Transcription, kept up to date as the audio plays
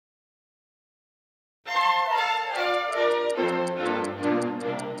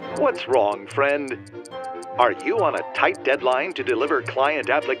What's wrong, friend? Are you on a tight deadline to deliver client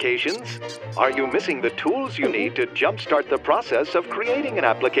applications? Are you missing the tools you need to jumpstart the process of creating an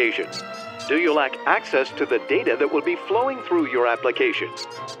application? Do you lack access to the data that will be flowing through your application?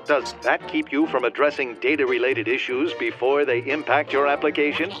 Does that keep you from addressing data-related issues before they impact your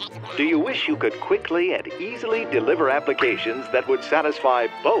application? Do you wish you could quickly and easily deliver applications that would satisfy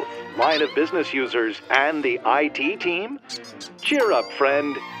both line of business users and the IT team? Cheer up,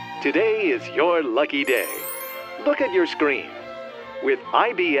 friend. Today is your lucky day. Look at your screen. With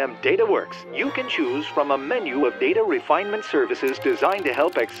IBM DataWorks, you can choose from a menu of data refinement services designed to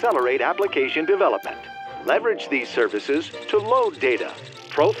help accelerate application development. Leverage these services to load data,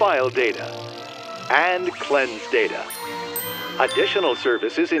 profile data, and cleanse data. Additional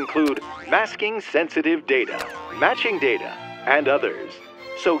services include masking sensitive data, matching data, and others,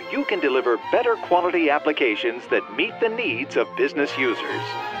 so you can deliver better quality applications that meet the needs of business users.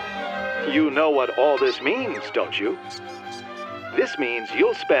 You know what all this means, don't you? This means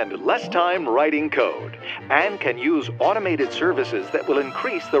you'll spend less time writing code and can use automated services that will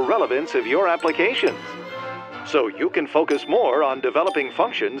increase the relevance of your applications. So you can focus more on developing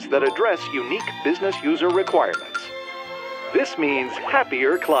functions that address unique business user requirements. This means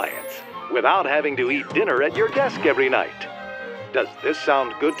happier clients without having to eat dinner at your desk every night. Does this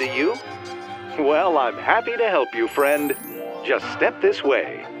sound good to you? Well, I'm happy to help you, friend. Just step this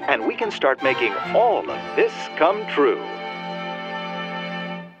way, and we can start making all of this come true.